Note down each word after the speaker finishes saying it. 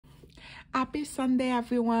Happy Sunday,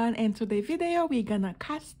 everyone. In today's video, we're gonna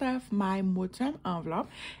cast off my modern envelope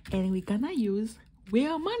and we're gonna use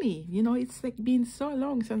real money. You know, it's like been so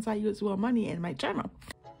long since I used real money in my channel.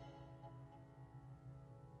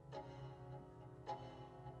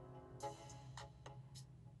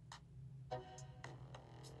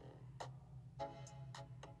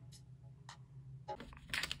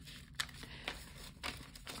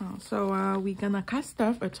 So we're gonna cast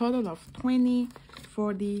off a total of 20,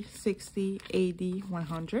 40, 60, 80,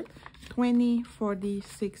 100, 20, 40,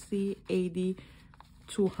 60, 80,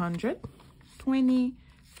 200, 20,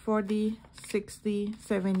 40, 60,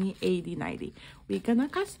 70, 80, 90. We're gonna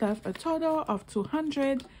cast off a total of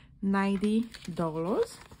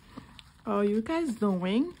 $290. How are you guys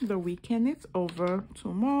doing? The weekend is over.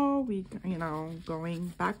 Tomorrow we,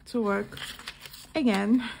 going back to work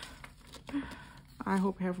again. I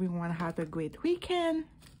hope everyone had a great weekend.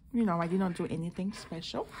 I did not do anything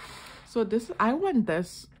special. So I won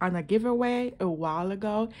this on a giveaway a while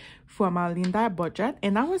ago from Linda Budget,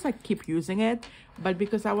 and I was like keep using it, but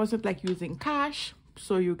because I wasn't like using cash,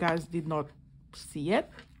 so you guys did not see it.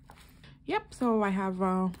 Yep. So I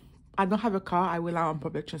don't have a car. I rely on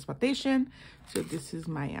public transportation. So this is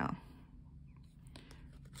my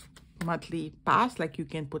monthly pass. Like you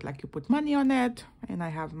put money on it, and I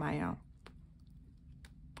have my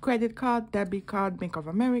credit card, debit card, Bank of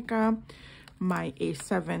America, my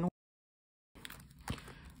A7.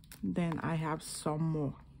 Then I have some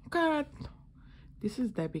more card. This is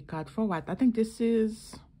debit card for what? I think this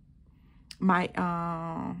is my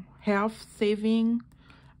health saving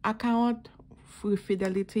account with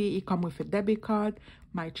Fidelity. It comes with a debit card.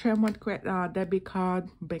 My Tremont debit card,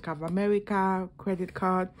 Bank of America credit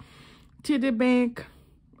card, TD Bank,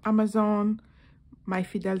 Amazon, my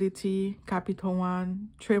Fidelity, Capital One,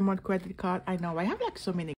 Tremont credit card. I know I have like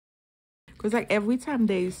so many, because like every time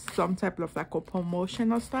there is some type of like a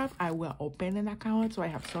promotion or stuff, I will open an account. So I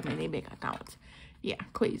have so many big accounts. Yeah,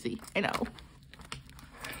 crazy. I know.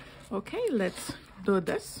 Okay, let's do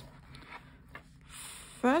this.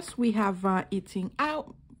 First we have eating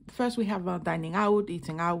out. First we have dining out,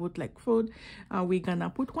 eating out, like food. We're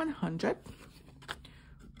gonna put 100.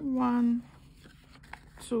 1,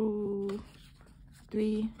 2,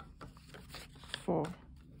 3, 4,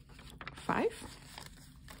 5.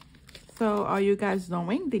 So are you guys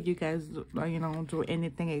doing? Did you guys do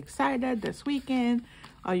anything excited this weekend?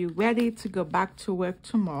 Are you ready to go back to work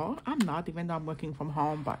tomorrow? I'm not, even though I'm working from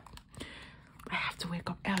home, but I have to wake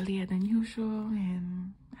up earlier than usual,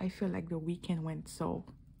 and I feel like the weekend went so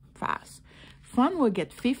fast. Fun will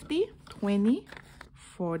get 50, 20,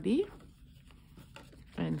 40,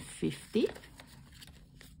 and 50.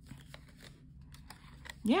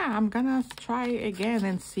 Yeah, I'm gonna try again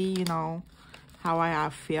and see how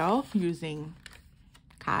I feel using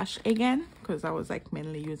cash again, because I was like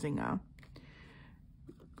mainly using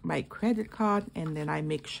my credit card, and then I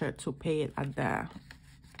make sure to pay it at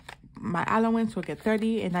my allowance will get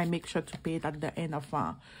 30, and I make sure to pay it at the end of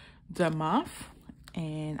the month,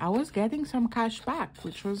 and I was getting some cash back,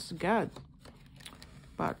 which was good,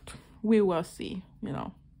 but we will see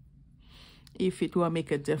if it will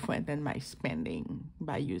make a difference in my spending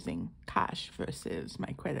by using cash versus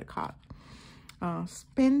my credit card.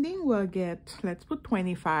 Spending will get, let's put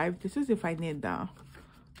 25. This is if I need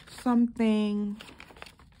something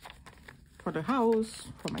for the house,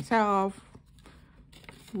 for myself.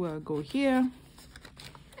 We'll go here.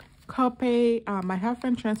 Copay, my health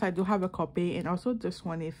insurance, I do have a copay, and also this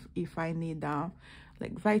one if I need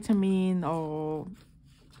like vitamin or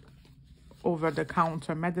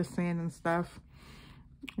over-the-counter medicine and stuff,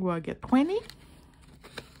 we'll get 20.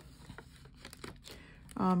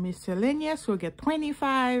 Miscellaneous will get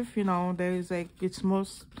 25. There is like, it's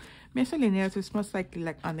most miscellaneous, it's most likely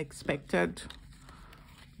like unexpected,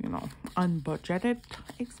 unbudgeted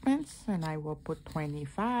expense, and I will put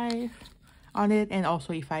 25 on it. And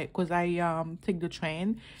also because I take the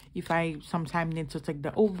train, if I sometimes need to take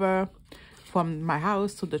the Uber from my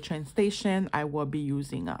house to the train station, I will be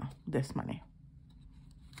using this money.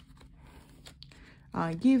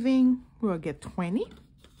 Giving will get 20.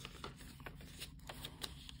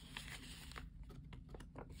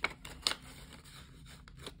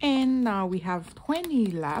 And now we have 20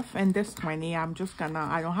 left, and this 20 I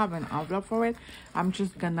don't have an envelope for it. I'm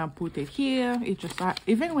just gonna put it here. It just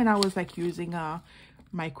even when I was like using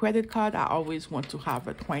my credit card, I always want to have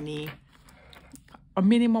a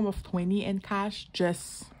minimum of 20 in cash,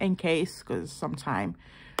 just in case, because sometimes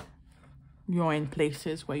you're in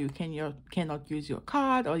places where you cannot use your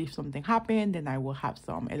card, or if something happened, then I will have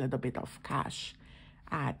a little bit of cash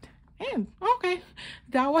at And okay,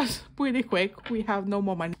 that was pretty quick. We have no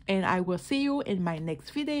more money and I will see you in my next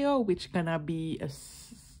video, which gonna be a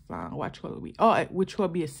which will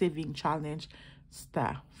be a saving challenge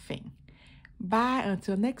stuff thing. Bye,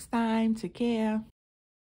 until next time, take care.